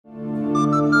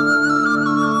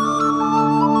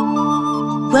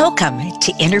Welcome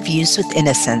to Interviews with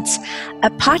Innocence,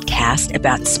 a podcast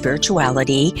about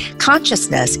spirituality,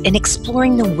 consciousness, and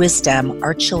exploring the wisdom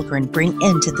our children bring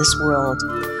into this world.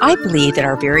 I believe that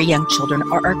our very young children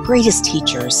are our greatest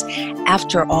teachers.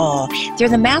 After all, they're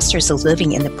the masters of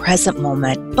living in the present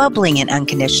moment, bubbling in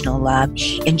unconditional love,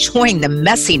 enjoying the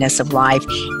messiness of life,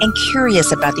 and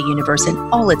curious about the universe in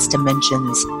all its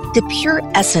dimensions. The pure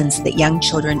essence that young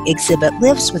children exhibit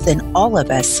lives within all of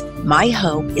us. My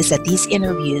hope is that these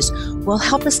interviews will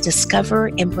help us discover,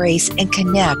 embrace, and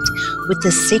connect with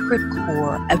the sacred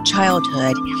core of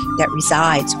childhood that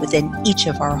resides within each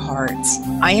of our hearts.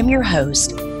 I am your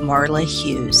host, Marla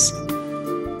Hughes.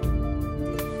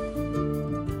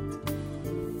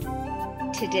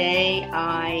 Today,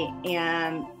 I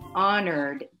am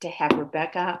honored to have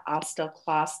Rebecca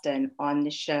Ostel-Clauston on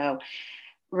the show.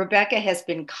 Rebecca has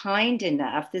been kind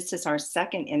enough. This is our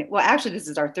this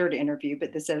is our third interview,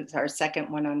 but this is our second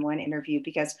one-on-one interview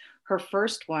because her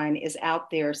first one is out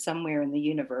there somewhere in the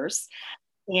universe.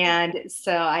 And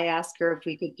so I asked her if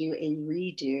we could do a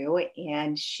redo,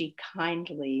 and she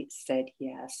kindly said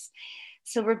yes.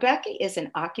 So Rebecca is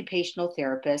an occupational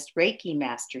therapist, Reiki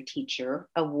master teacher,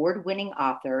 award-winning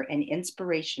author, and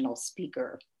inspirational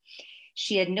speaker.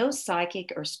 She had no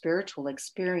psychic or spiritual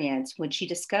experience when she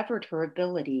discovered her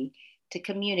ability to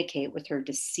communicate with her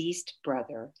deceased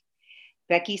brother.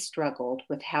 Becky struggled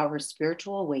with how her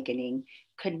spiritual awakening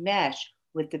could mesh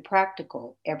with the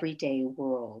practical, everyday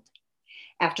world.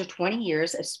 After 20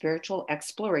 years of spiritual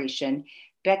exploration,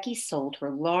 Becky sold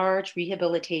her large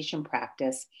rehabilitation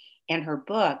practice, and her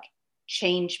book,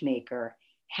 Changemaker: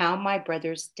 How My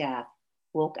Brother's Death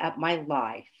Woke Up My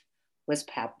Life, was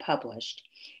published.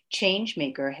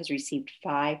 Changemaker has received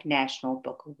 5 National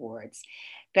Book Awards.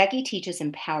 Becky teaches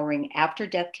empowering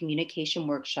after-death communication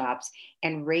workshops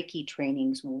and Reiki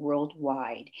trainings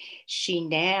worldwide. She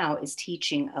now is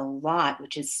teaching a lot,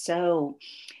 which is such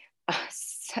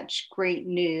great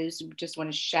news. We just want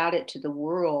to shout it to the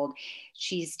world.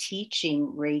 She's teaching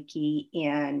Reiki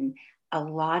in a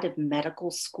lot of medical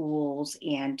schools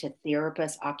and to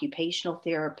therapists, occupational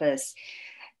therapists,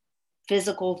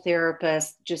 physical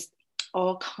therapists, just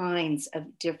all kinds of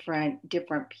different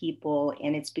people,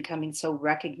 and it's becoming so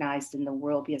recognized in the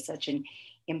world as such an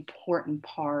important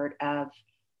part of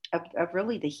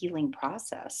really the healing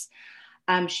process.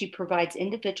 She provides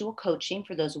individual coaching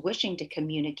for those wishing to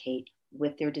communicate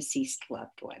with their deceased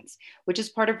loved ones, which is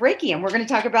part of Reiki, and we're going to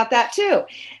talk about that too.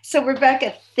 So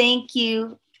Rebecca, thank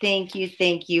you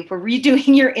for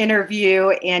redoing your interview,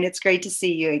 and it's great to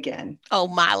see you again. Oh,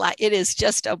 Marla, it is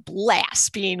just a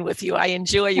blast being with you. I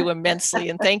enjoy you immensely,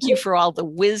 and thank you for all the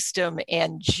wisdom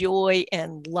and joy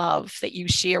and love that you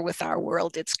share with our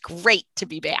world. It's great to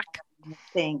be back.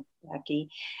 Thanks,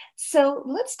 Becky. So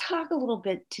let's talk a little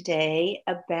bit today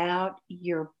about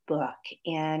your book.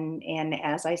 And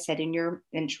as I said in your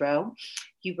intro,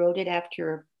 you wrote it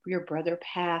after your brother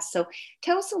passed. So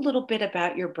tell us a little bit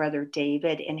about your brother,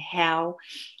 David, and how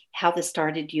this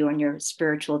started you on your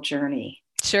spiritual journey.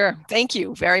 Sure. Thank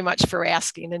you very much for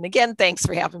asking. And again, thanks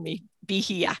for having me be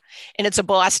here. And it's a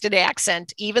Boston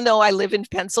accent. Even though I live in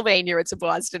Pennsylvania, it's a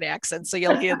Boston accent. So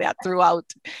you'll hear that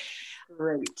throughout.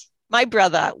 Great. My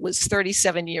brother was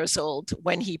 37 years old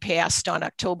when he passed on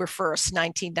October 1st,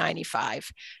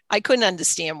 1995. I couldn't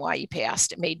understand why he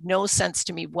passed. It made no sense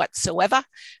to me whatsoever.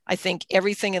 I think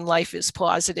everything in life is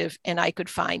positive, and I could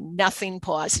find nothing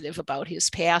positive about his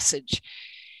passage.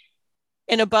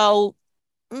 In about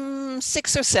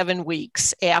 6 or 7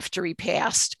 weeks after he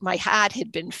passed, my heart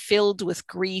had been filled with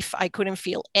grief. I couldn't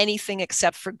feel anything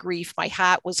except for grief. My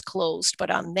heart was closed.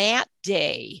 But on that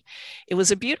day, it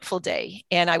was a beautiful day,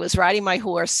 and I was riding my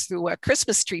horse through a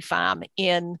Christmas tree farm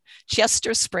in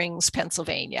Chester Springs,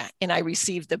 Pennsylvania, and I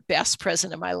received the best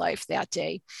present of my life that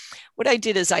day. What I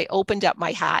did is I opened up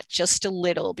my heart just a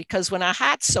little, because when our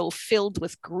heart's so filled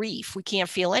with grief, we can't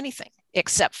feel anything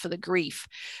except for the grief.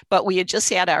 But we had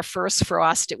just had our first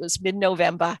frost. It was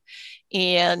mid-November,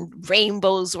 and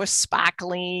rainbows were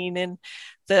sparkling, and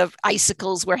the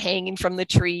icicles were hanging from the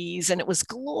trees, and it was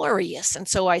glorious. And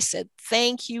so I said,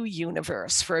 thank you,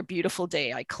 universe, for a beautiful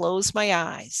day. I closed my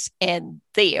eyes, and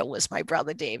there was my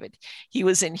brother, David. He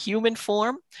was in human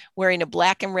form, wearing a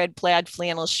black and red plaid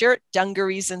flannel shirt,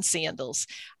 dungarees, and sandals.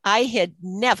 I had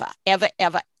never, ever,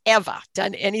 ever, ever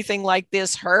done anything like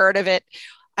this, heard of it.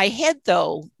 I had,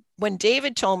 though, when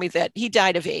David told me that he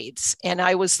died of AIDS, and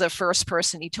I was the first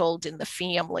person he told in the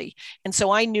family. And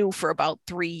so I knew for about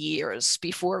 3 years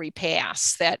before he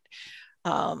passed that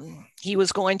he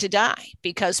was going to die,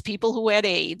 because people who had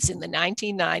AIDS in the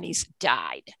 1990s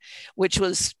died, which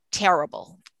was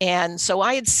terrible. And so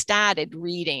I had started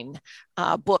reading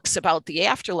books about the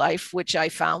afterlife, which I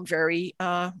found very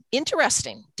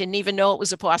interesting. Didn't even know it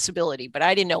was a possibility, but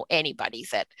I didn't know anybody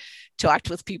that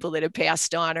talked with people that had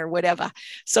passed on or whatever.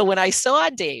 So when I saw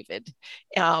David,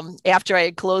 after I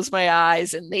had closed my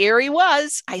eyes and there he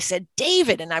was, I said,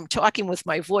 David, and I'm talking with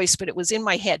my voice, but it was in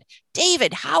my head.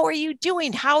 David, how are you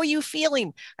doing? How are you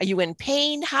feeling? Are you in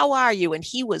pain? How are you? And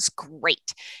he was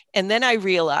great. And then I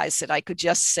realized that I could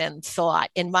just send thought.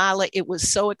 And Marla, it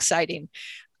was so exciting.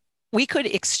 We could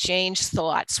exchange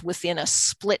thoughts within a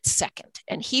split second.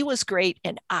 And he was great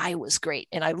and I was great.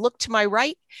 And I looked to my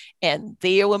right and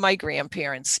there were my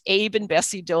grandparents, Abe and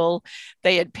Bessie Dole.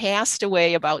 They had passed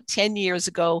away about 10 years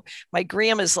ago. My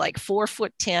grandma's like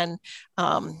 4'10".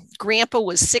 Grandpa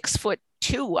was 6'2",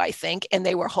 I think, and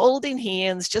they were holding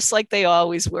hands just like they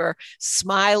always were,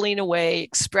 smiling away,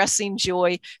 expressing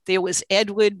joy. There was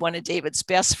Edward, one of David's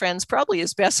best friends, probably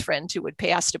his best friend, who had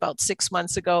passed about 6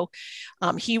 months ago.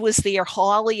 He was there.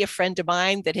 Holly, a friend of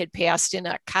mine that had passed in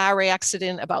a car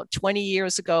accident about 20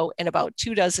 years ago, and about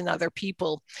 24 other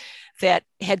people that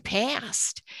had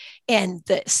passed. And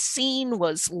the scene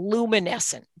was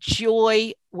luminescent.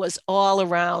 Joy was all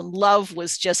around. Love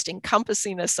was just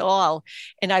encompassing us all.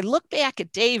 And I looked back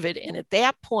at David, and at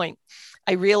that point,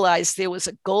 I realized there was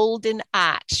a golden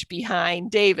arch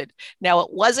behind David. Now,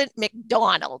 it wasn't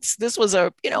McDonald's. This was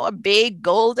a big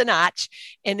golden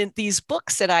arch. And in these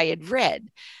books that I had read,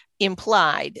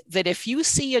 implied that if you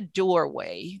see a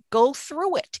doorway, go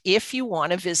through it if you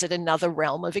want to visit another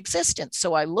realm of existence.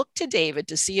 So I looked to David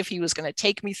to see if he was going to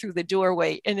take me through the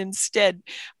doorway. And instead,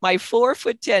 my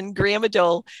 4'10" Grandma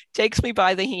Dole takes me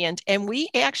by the hand, and we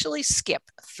actually skip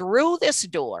through this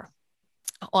door.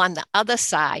 On the other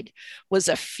side was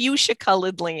a fuchsia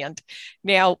colored land.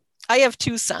 Now, I have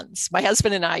two sons. My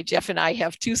husband and I, Jeff and I,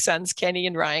 have two sons, Kenny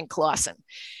and Ryan Clausen.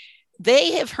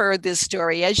 They have heard this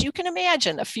story, as you can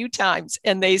imagine, a few times.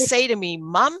 And they say to me,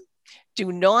 Mom,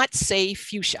 do not say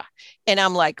fuchsia. And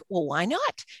I'm like, well, why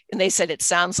not? And they said, it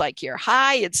sounds like you're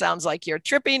high. It sounds like you're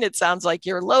tripping. It sounds like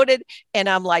you're loaded. And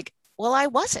I'm like, well, I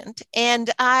wasn't. And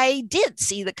I did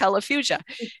see the color fuchsia.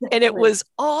 And it was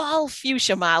all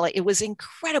fuchsia, Marla. It was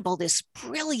incredible, this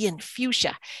brilliant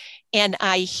fuchsia. And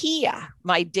I hear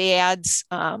my dad's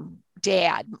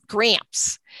dad,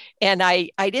 Gramps. And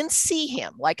I didn't see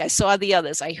him like I saw the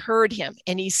others. I heard him.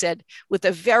 And he said, with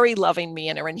a very loving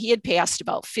manner, and he had passed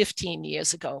about 15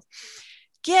 years ago,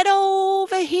 get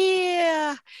over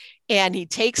here. And he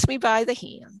takes me by the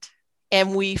hand.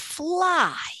 And we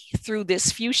fly through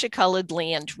this fuchsia colored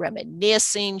land,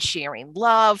 reminiscing, sharing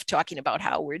love, talking about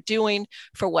how we're doing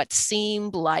for what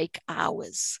seemed like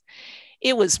hours.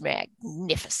 It was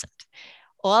magnificent.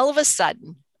 All of a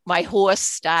sudden, my horse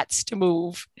starts to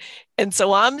move. And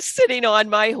so I'm sitting on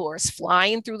my horse,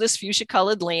 flying through this fuchsia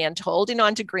colored land, holding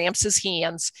on to Gramps'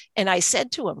 hands. And I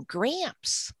said to him,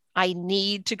 Gramps, I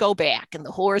need to go back. And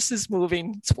the horse is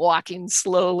moving, it's walking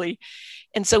slowly.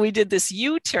 And so we did this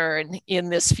U-turn in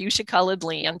this fuchsia colored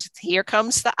land. Here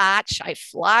comes the arch. I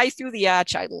fly through the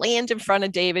arch. I land in front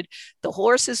of David. The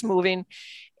horse is moving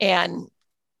and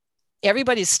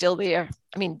everybody's still there.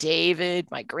 I mean, David,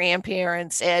 my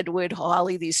grandparents, Edward,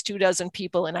 Holly, these 24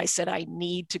 people. And I said, I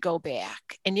need to go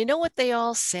back. And you know what they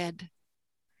all said?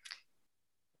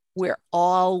 We're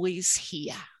always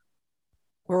here.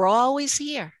 We're always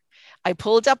here. I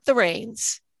pulled up the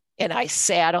reins and I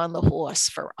sat on the horse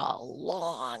for a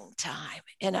long time.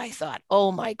 And I thought,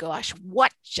 oh my gosh,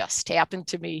 what just happened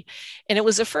to me? And it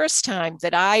was the first time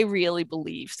that I really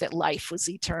believed that life was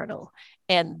eternal.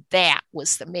 And that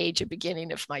was the major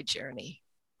beginning of my journey.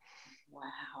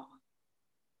 Wow.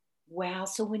 Wow.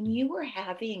 So when you were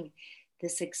having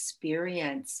this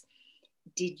experience,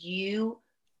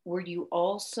 were you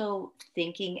also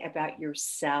thinking about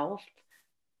yourself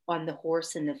on the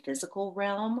horse in the physical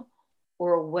realm?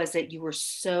 Or was it you were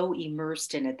so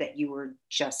immersed in it that you were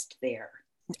just there?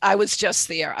 I was just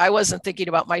there. I wasn't thinking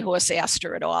about my horse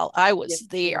Astor at all. I was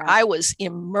there. I was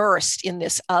immersed in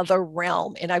this other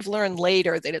realm. And I've learned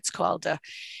later that it's called a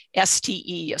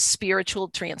STE, a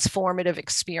spiritual transformative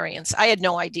experience. I had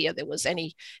no idea there was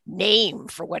any name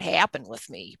for what happened with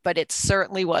me, but it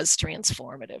certainly was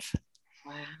transformative.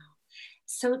 Wow.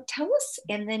 So tell us,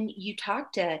 and then you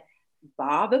talked to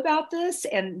Bob about this,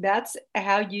 and that's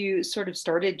how you sort of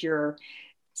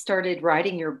started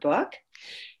writing your book.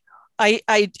 It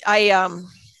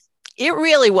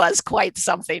really was quite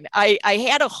something. I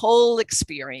had a whole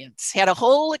experience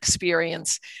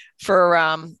for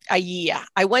a year.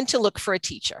 I went to look for a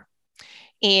teacher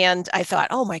and I thought,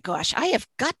 oh my gosh, I have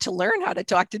got to learn how to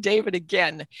talk to David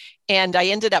again. And I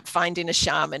ended up finding a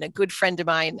shaman, a good friend of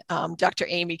mine, Dr.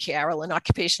 Amy Carroll, an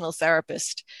occupational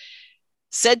therapist.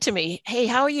 said to me, "Hey,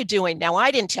 how are you doing?" Now,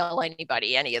 I didn't tell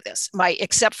anybody any of this,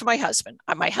 except for my husband.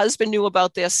 My husband knew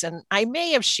about this, and I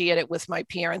may have shared it with my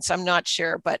parents. I'm not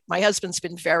sure, but my husband's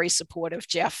been very supportive,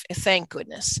 Jeff. Thank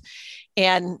goodness.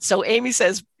 And so Amy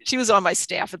says, she was on my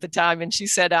staff at the time, and she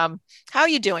said, "How are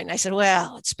you doing?" I said,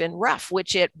 "Well, it's been rough,"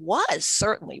 which it was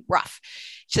certainly rough.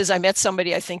 She says, "I met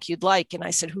somebody I think you'd like." And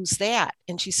I said, "Who's that?"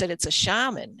 And she said, "It's a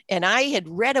shaman." And I had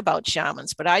read about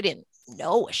shamans, but I didn't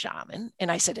know a shaman.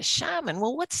 And I said, "A shaman?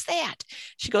 Well, what's that?"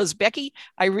 She goes, "Becky,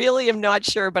 I really am not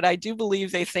sure, but I do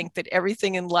believe they think that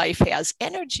everything in life has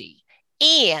energy."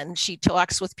 And she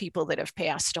talks with people that have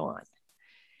passed on.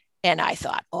 And I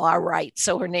thought, all right.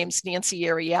 So her name's Nancy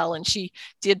Ariel, and she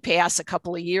did pass a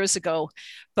couple of years ago.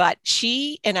 But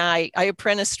she and I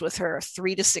apprenticed with her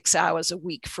 3 to 6 hours a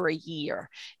week for a year.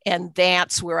 And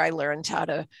that's where I learned how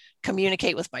to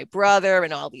communicate with my brother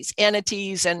and all these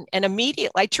entities. And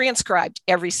immediately I transcribed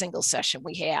every single session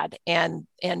we had. And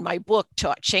my book,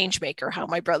 Changemaker, How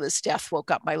My Brother's Death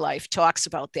Woke Up My Life, talks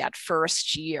about that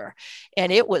first year.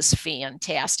 And it was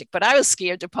fantastic. But I was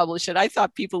scared to publish it. I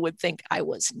thought people would think I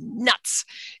was nuts.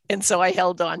 And so I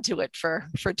held on to it for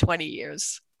 20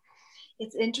 years.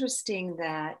 It's interesting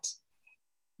that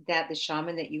the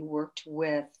shaman that you worked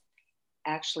with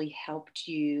actually helped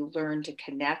you learn to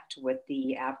connect with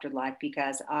the afterlife,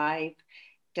 because I've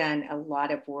done a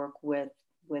lot of work with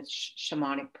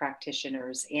shamanic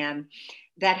practitioners, and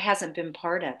that hasn't been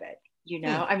part of it.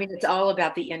 I mean, it's all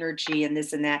about the energy and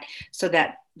this and that. So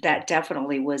that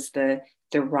definitely was the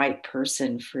right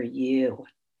person for you.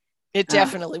 It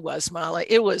definitely was, Mala.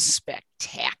 It was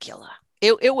spectacular.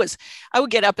 It was, I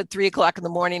would get up at 3 o'clock in the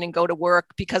morning and go to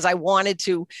work because I wanted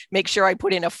to make sure I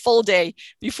put in a full day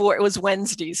before it was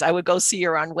Wednesdays. I would go see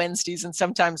her on Wednesdays and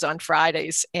sometimes on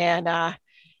Fridays. And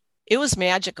it was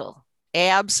magical,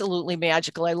 absolutely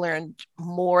magical. I learned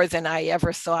more than I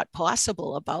ever thought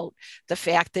possible about the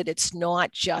fact that it's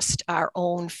not just our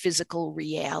own physical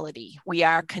reality. We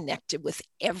are connected with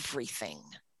everything.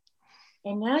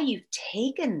 And now you've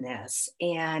taken this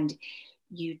and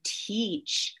you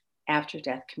teach after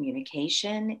death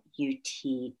communication. You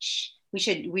teach, we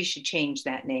should change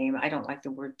that name. I don't like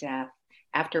the word death.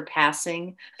 After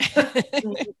passing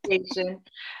communication,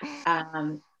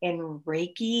 and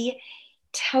Reiki.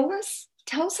 Tell us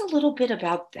a little bit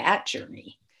about that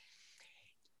journey.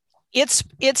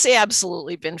 It's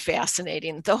absolutely been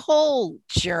fascinating. The whole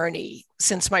journey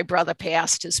since my brother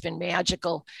passed has been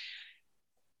magical.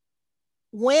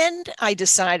 When I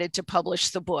decided to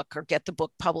publish the book or get the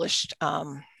book published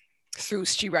through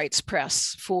She Writes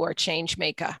Press for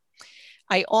Changemaker,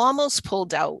 I almost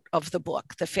pulled out of the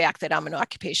book the fact that I'm an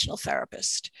occupational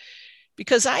therapist,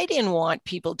 because I didn't want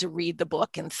people to read the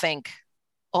book and think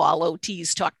all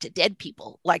OTs talk to dead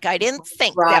people. Like, I didn't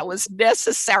think that was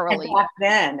necessarily. And back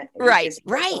then. Right.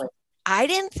 I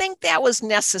didn't think that was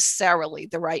necessarily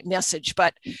the right message,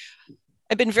 but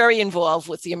I've been very involved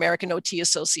with the American OT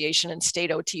Association and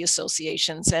state OT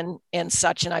associations and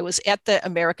such. And I was at the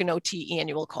American OT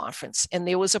annual conference, and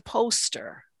there was a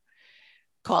poster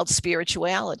called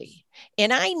Spirituality.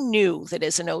 And I knew that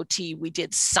as an OT, we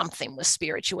did something with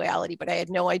spirituality, but I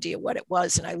had no idea what it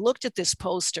was. And I looked at this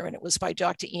poster, and it was by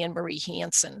Dr. Anne Marie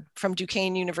Hansen from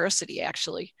Duquesne University,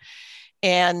 actually.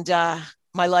 And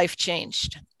my life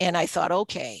changed. And I thought,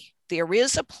 okay, there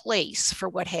is a place for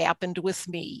what happened with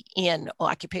me in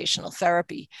occupational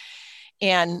therapy.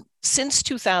 And since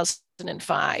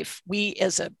 2005, we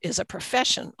as a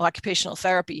profession, occupational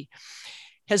therapy,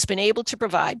 has been able to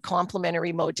provide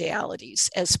complementary modalities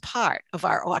as part of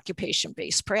our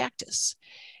occupation-based practice.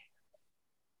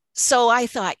 So I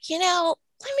thought,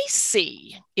 let me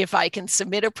see if I can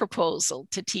submit a proposal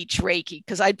to teach Reiki,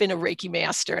 because I'd been a Reiki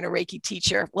master and a Reiki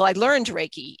teacher. Well, I learned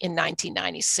Reiki in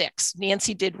 1996.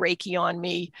 Nancy did Reiki on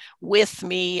me, with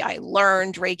me. I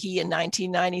learned Reiki in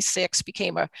 1996,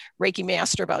 became a Reiki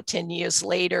master about 10 years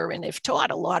later, and have taught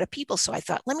a lot of people. So I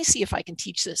thought, let me see if I can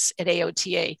teach this at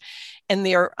AOTA. And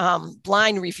their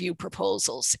blind review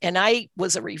proposals. And I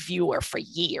was a reviewer for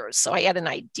years, so I had an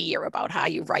idea about how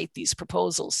you write these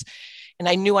proposals. And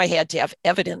I knew I had to have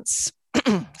evidence.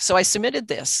 So I submitted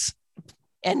this,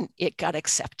 and it got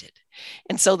accepted.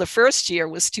 And so the first year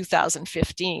was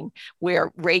 2015,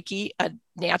 where Reiki, a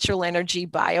natural energy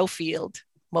biofield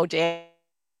modality,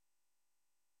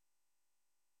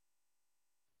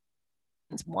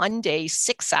 1 day,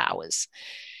 6 hours,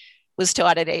 was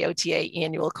taught at AOTA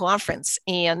annual conference.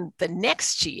 And the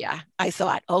next year, I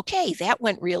thought, okay, that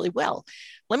went really well.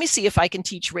 Let me see if I can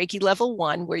teach Reiki level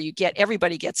 1, where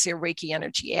everybody gets their Reiki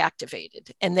energy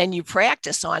activated. And then you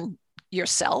practice on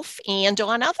yourself and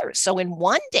on others. So in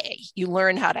one day, you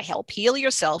learn how to help heal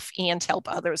yourself and help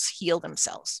others heal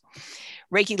themselves.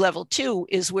 Reiki level 2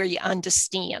 is where you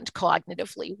understand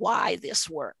cognitively why this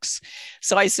works.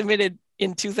 So I submitted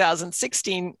in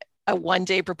 2016 a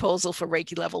one-day proposal for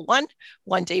Reiki level 1,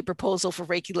 one-day proposal for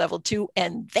Reiki level 2,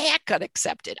 and that got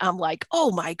accepted. I'm like,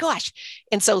 oh my gosh.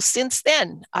 And so since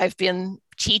then, I've been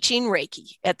teaching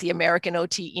Reiki at the American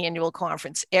OT annual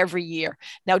conference every year.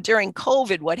 Now, during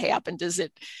COVID, what happened is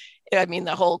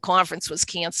the whole conference was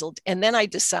canceled. And then I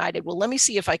decided, well, let me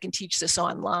see if I can teach this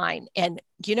online. And,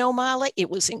 Marla, it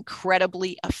was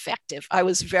incredibly effective. I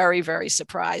was very, very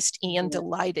surprised and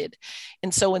delighted.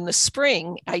 And so in the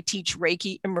spring, I teach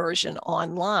Reiki immersion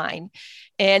online.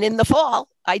 And in the fall,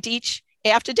 I teach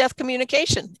After Death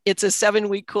Communication. It's a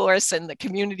 7-week course and the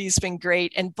community's been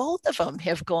great. And both of them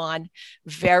have gone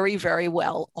very, very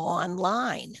well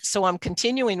online. So I'm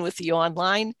continuing with the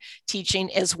online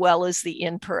teaching as well as the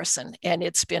in-person, and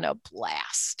it's been a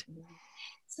blast.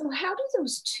 So how do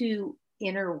those two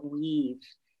interweave?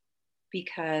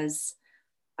 Because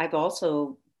I've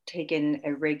also taken a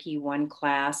Reiki 1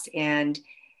 class, and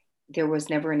there was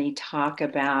never any talk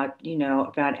about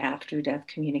after death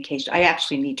communication. I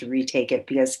actually need to retake it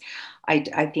because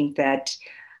I think that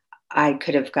I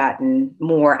could have gotten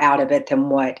more out of it than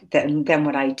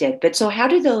what I did. But so how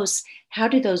do those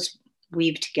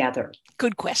weave together?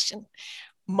 Good question.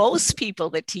 Most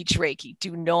people that teach Reiki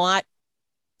do not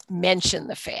mention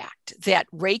the fact that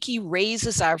Reiki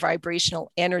raises our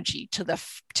vibrational energy to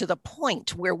the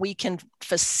point where we can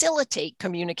facilitate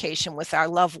communication with our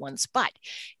loved ones. But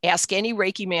ask any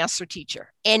Reiki master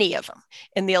teacher, any of them,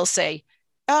 and they'll say,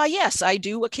 yes, I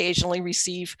do occasionally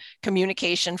receive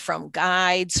communication from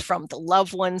guides, from the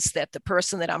loved ones that the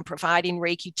person that I'm providing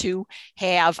Reiki to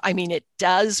have. I mean, it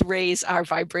does raise our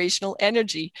vibrational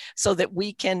energy so that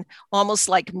we can almost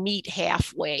like meet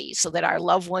halfway, so that our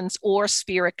loved ones or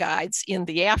spirit guides in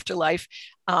the afterlife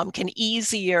can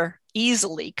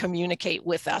easily communicate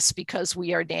with us, because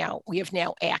we have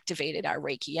now activated our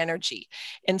Reiki energy.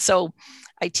 And so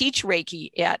I teach Reiki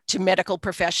to medical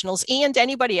professionals and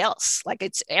anybody else.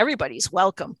 Everybody's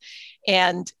welcome.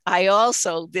 And I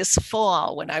also this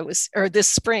spring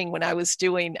when I was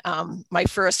doing my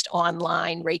first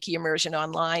online Reiki immersion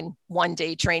online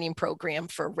 1-day training program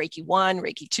for Reiki 1,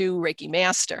 Reiki 2, Reiki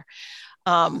Master,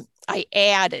 I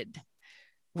added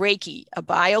Reiki, a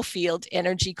biofield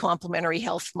energy complementary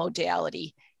health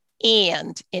modality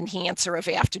and enhancer of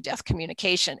after-death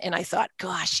communication. And I thought,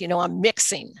 gosh, I'm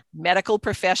mixing medical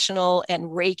professional and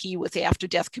Reiki with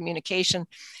after-death communication.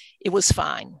 It was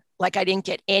fine. I didn't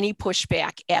get any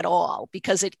pushback at all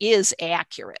because it is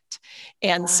accurate.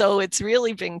 And so it's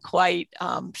really been quite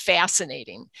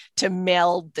fascinating to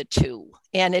meld the two.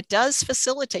 And it does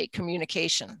facilitate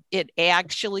communication. It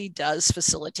actually does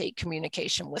facilitate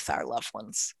communication with our loved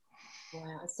ones.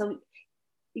 Wow. So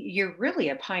you're really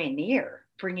a pioneer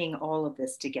bringing all of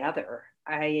this together.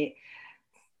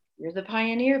 You're the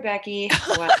pioneer, Becky.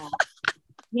 Wow.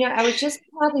 I was just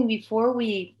having before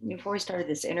we started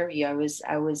this interview, I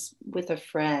was with a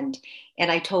friend, and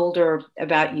I told her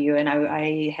about you, and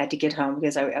I had to get home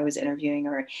because I was interviewing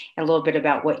her, and a little bit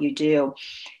about what you do.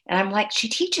 And I'm like, she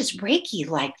teaches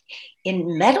Reiki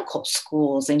in medical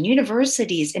schools and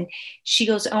universities. And she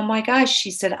goes, oh my gosh,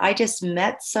 she said, I just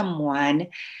met someone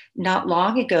not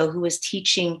long ago who was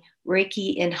teaching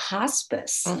Reiki in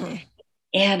hospice. Mm-hmm.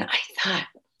 And I thought,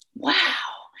 wow,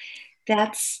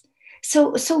 that's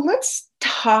so let's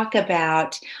talk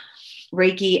about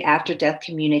Reiki after death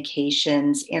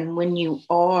communications. And when you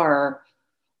are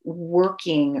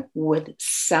working with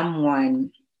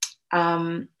someone,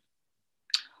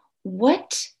 what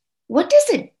does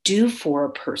it do for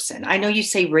a person? I know you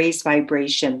say raise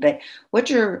vibration, but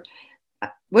what's your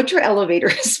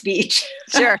elevator speech?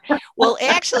 Sure. Well,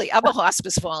 actually, I'm a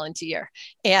hospice volunteer,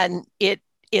 and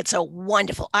it's a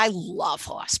wonderful, I love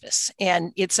hospice.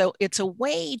 And it's a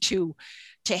way to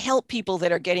help people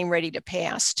that are getting ready to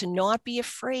pass to not be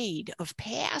afraid of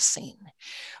passing.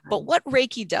 But what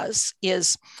Reiki does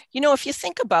is, if you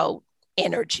think about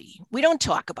energy, we don't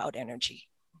talk about energy.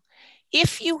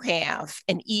 If you have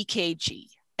an EKG,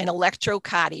 an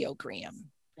electrocardiogram,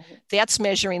 that's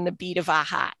measuring the beat of our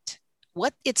heart.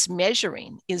 What it's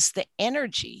measuring is the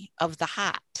energy of the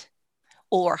heart.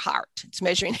 Or heart. It's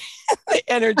measuring the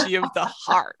energy of the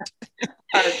heart.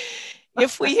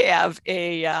 If we have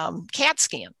a CAT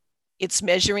scan, it's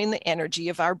measuring the energy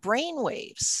of our brain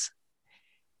waves.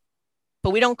 But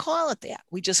we don't call it that.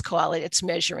 We just call it's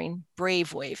measuring brain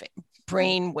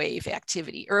wave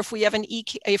activity. Or if we have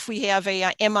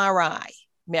a MRI,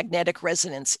 magnetic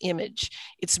resonance image,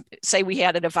 say we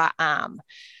had it of our arm.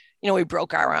 we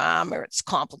broke our arm or it's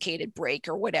complicated break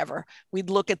or whatever, we'd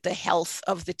look at the health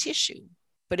of the tissue.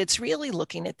 But it's really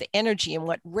looking at the energy. And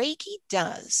what Reiki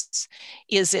does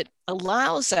is it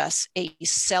allows us a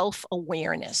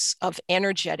self-awareness of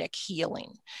energetic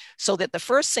healing, so that the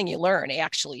first thing you learn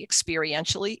actually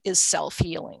experientially is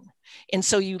self-healing. And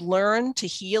so you learn to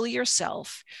heal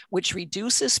yourself, which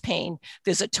reduces pain.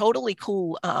 There's a totally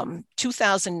cool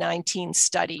 2019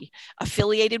 study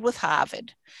affiliated with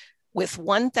Harvard with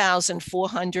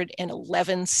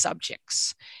 1,411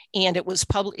 subjects. And it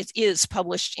is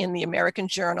published in the American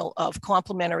Journal of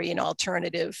Complementary and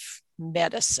Alternative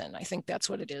Medicine. I think that's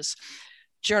what it is.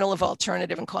 Journal of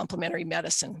Alternative and Complementary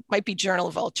Medicine. Might be Journal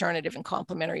of Alternative and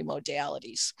Complementary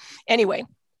Modalities. Anyway,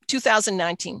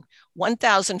 2019,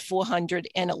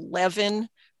 1,411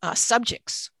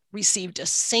 subjects received a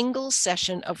single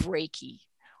session of Reiki.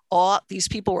 These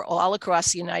people were all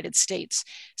across the United States.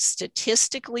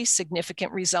 Statistically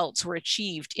significant results were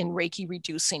achieved in Reiki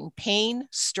reducing pain,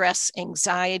 stress,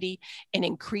 anxiety, and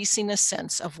increasing a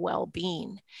sense of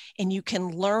well-being. And you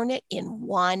can learn it in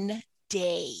one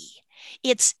day.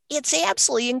 It's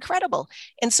absolutely incredible.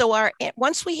 And so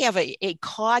once we have a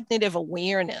cognitive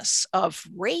awareness of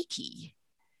Reiki,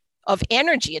 of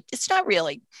energy, it's not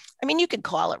really, I mean, you could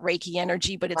call it Reiki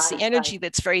energy, but it's the energy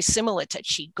that's very similar to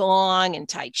Qigong and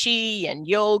Tai Chi and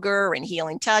yoga and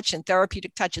healing touch and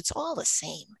therapeutic touch. It's all the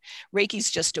same.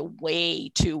 Reiki's just a way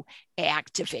to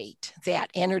activate that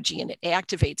energy, and it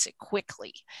activates it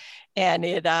quickly. And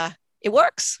it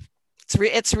works.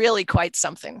 It's really quite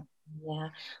something. Yeah.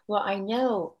 Well, I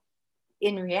know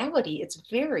in reality, it's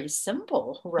very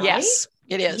simple, right? Yes,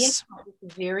 it is. Yeah, it's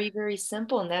very, very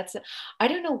simple. And I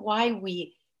don't know why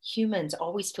we humans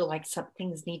always feel like some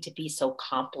things need to be so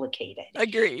complicated.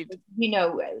 Agreed.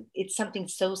 It's something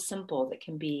so simple that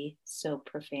can be so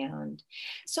profound.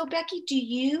 So Becky,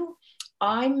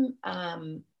 I'm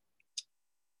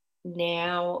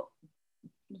now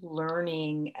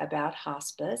learning about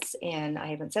hospice, and I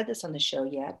haven't said this on the show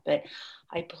yet, but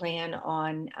I plan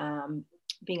on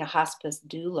being a hospice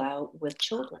doula with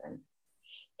children.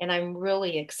 And I'm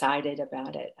really excited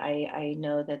about it. I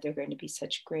know that they're going to be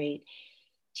such great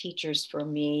teachers for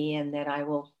me, and that I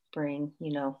will bring,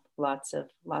 lots of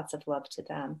love to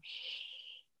them.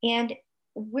 And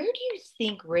where do you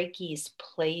think Reiki's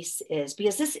place is?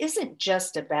 Because this isn't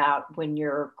just about when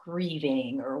you're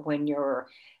grieving or when you're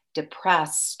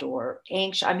depressed or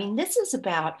anxious. I mean, this is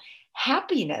about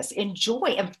happiness and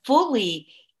joy and fully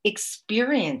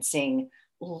experiencing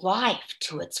life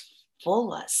to its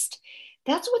fullest.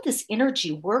 That's what this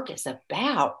energy work is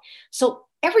about. So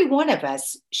every one of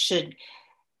us should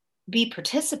be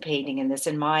participating in this,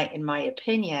 in my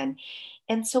opinion.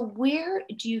 And so where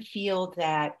do you feel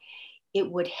that it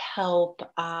would help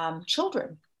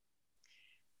children?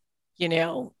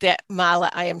 That Marla,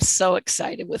 I am so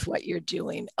excited with what you're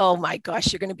doing. Oh my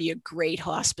gosh, you're going to be a great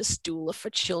hospice doula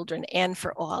for children and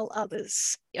for all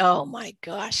others. Oh my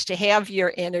gosh, to have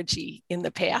your energy in the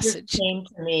passage. It came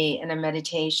to me in a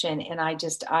meditation, and I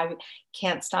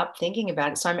can't stop thinking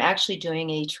about it. So I'm actually doing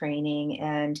a training,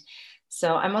 and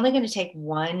so I'm only going to take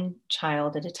one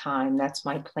child at a time. That's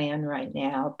my plan right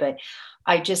now. But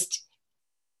I just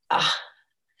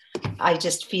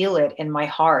feel it in my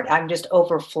heart. I'm just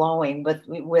overflowing with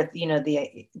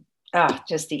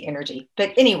just the energy.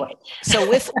 But anyway. So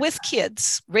with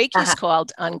kids, Reiki is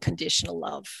called unconditional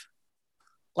love.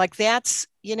 Like that's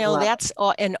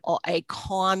a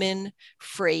common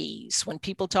phrase. When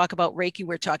people talk about Reiki,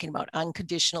 we're talking about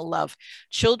unconditional love.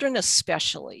 Children,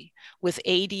 especially with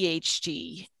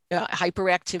ADHD,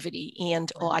 hyperactivity,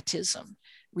 and autism,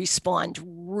 respond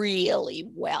really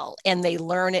well, and they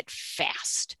learn it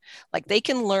fast. Like they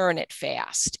can learn it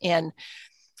fast, and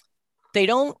they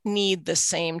don't need the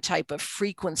same type of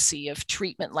frequency of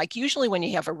treatment. Like usually when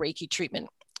you have a Reiki treatment,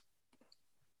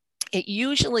 it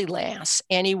usually lasts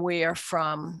anywhere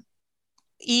from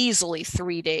easily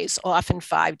 3 days, often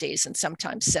 5 days, and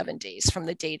sometimes 7 days from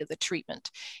the date of the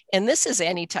treatment. And this is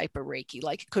any type of Reiki.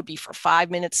 Like it could be for 5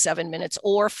 minutes, 7 minutes,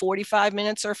 or 45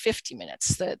 minutes, or 50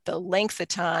 minutes. The length of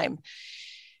time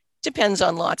depends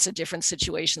on lots of different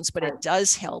situations, but it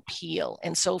does help heal.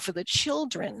 And so for the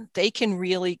children, they can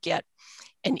really get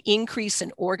an increase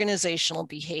in organizational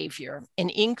behavior, an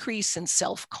increase in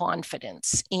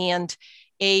self-confidence, and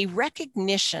a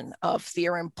recognition of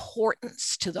their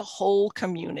importance to the whole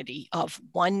community of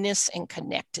oneness and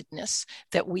connectedness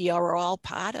that we are all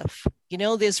part of.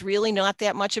 There's really not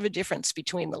that much of a difference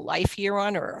between the life here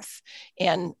on Earth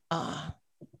and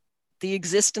the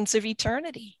existence of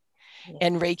eternity.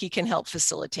 And Reiki can help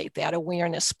facilitate that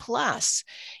awareness. Plus,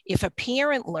 if a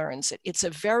parent learns it, it's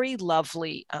a very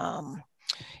lovely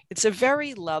It's a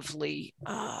very lovely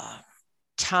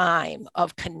time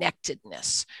of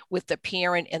connectedness with the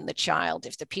parent and the child.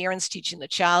 If the parent's teaching the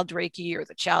child Reiki, or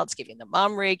the child's giving the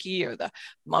mom Reiki, or the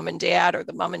mom and dad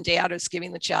is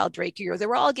giving the child Reiki, or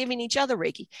they're all giving each other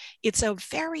Reiki, it's a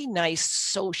very nice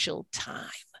social time.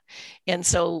 And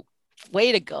so,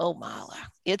 way to go, Mala.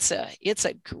 It's a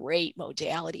great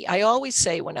modality. I always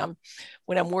say when I'm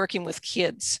working with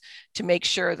kids, to make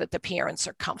sure that the parents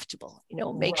are comfortable,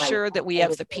 make sure that we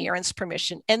have the parents'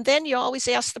 permission. And then you always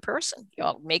ask the person,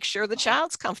 make sure the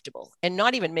child's comfortable, and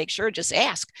not even make sure, just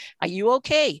ask, are you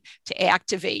okay to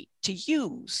activate, to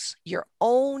use your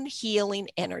own healing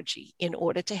energy in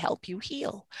order to help you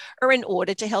heal, or in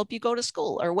order to help you go to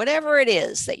school, or whatever it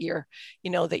is that you're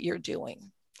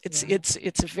doing.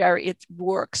 It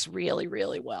works really,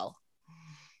 really well.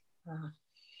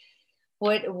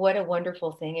 What a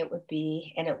wonderful thing it would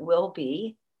be, and it will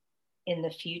be in the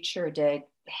future, to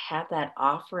have that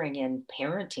offering in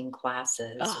parenting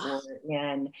classes, or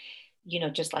in,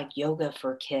 just like yoga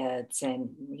for kids, and,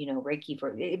 Reiki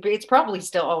for, it's probably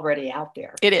still already out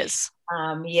there. It is.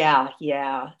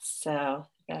 Yeah. So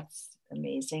that's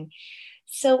amazing.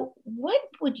 So what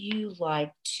would you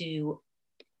like to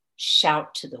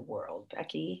shout to the world,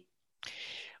 Becky?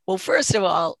 Well, first of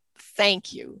all,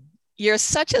 thank you. You're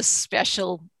such a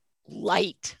special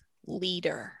light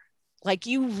leader. Like,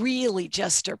 you really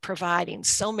just are providing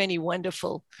so many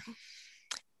wonderful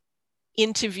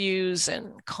interviews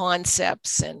and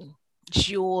concepts and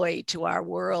joy to our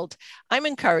world. I'm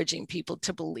encouraging people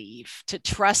to believe, to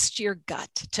trust your gut,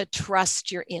 to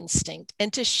trust your instinct,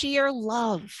 and to share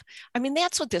love. I mean,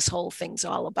 that's what this whole thing's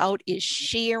all about, is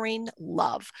sharing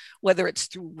love, whether it's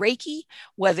through Reiki,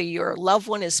 whether your loved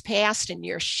one is passed and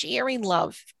you're sharing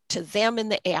love to them in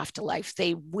the afterlife,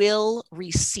 they will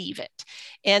receive it.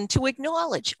 And to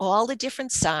acknowledge all the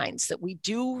different signs that we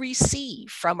do receive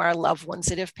from our loved ones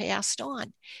that have passed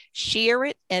on. Share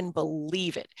it and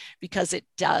believe it, because it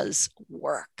does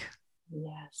work.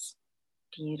 Yes,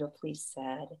 beautifully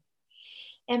said.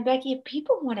 And Becky, if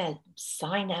people want to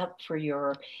sign up for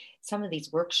some of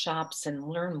these workshops and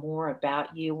learn more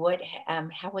about you,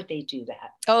 how would they do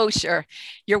that? Oh, sure.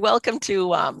 You're welcome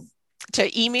to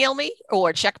email me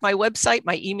or check my website.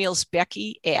 My email's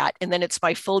Becky and then it's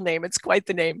my full name. It's quite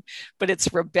the name, but it's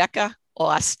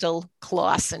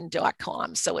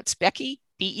RebeccaAustalClausen.com. So it's Becky,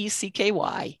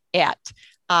 BECKY, at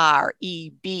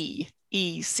REBECCA,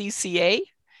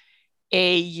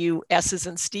 AUS as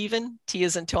in Stephen, T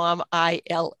as in Tom,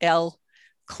 ILL,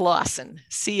 Clausen,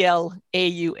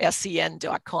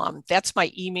 CLAUSEN.com. That's my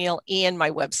email and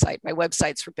my website. My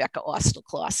website's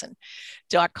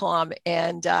RebeccaAustalClausen.com.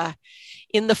 And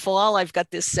in the fall, I've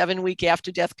got this 7-week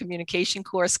after death communication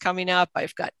course coming up.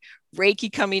 I've got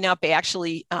Reiki coming up,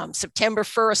 actually September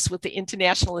 1st, with the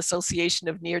International Association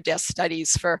of Near-Death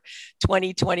Studies for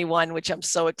 2021, which I'm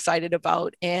so excited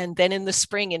about. And then in the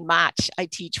spring, in March, I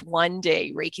teach 1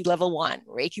 day Reiki level 1,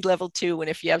 Reiki level 2. And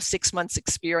if you have 6 months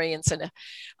experience and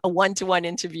a one-to-one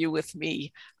interview with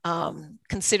me,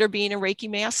 consider being a Reiki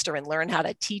master and learn how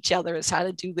to teach others how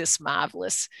to do this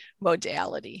marvelous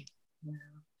modality.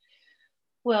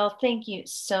 Well, thank you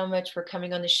so much for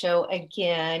coming on the show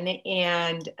again,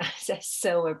 and I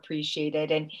so appreciate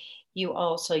it. And you've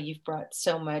brought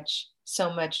so much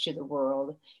to the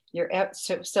world. You're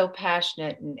so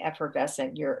passionate and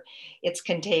effervescent. It's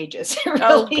contagious. Really.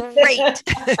 Oh, great.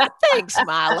 Thanks,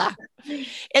 Mala.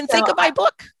 And think of my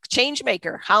book,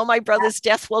 Changemaker, How My Brother's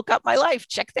Death Woke Up My Life.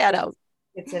 Check that out.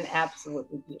 It's an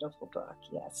absolutely beautiful book.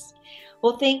 Yes.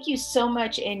 Well, thank you so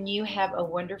much. And you have a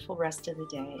wonderful rest of the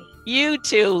day. You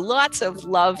too. Lots of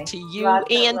love to you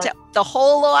and to the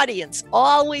whole audience,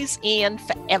 always and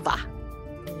forever.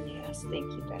 Yes.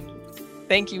 Thank you, Becky.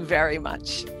 Thank you very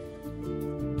much.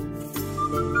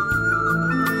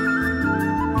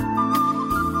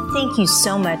 Thank you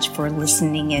so much for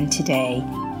listening in today.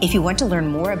 If you want to learn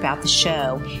more about the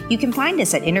show, you can find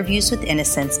us at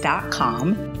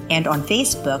interviewswithinnocence.com and on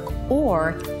Facebook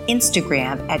or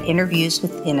Instagram at Interviews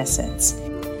with Innocence.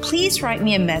 Please write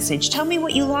me a message, tell me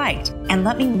what you liked, and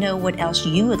let me know what else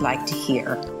you would like to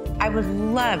hear. I would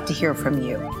love to hear from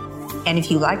you. And if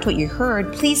you liked what you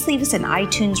heard, please leave us an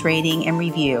iTunes rating and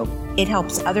review. It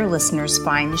helps other listeners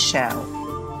find the show.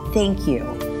 Thank you.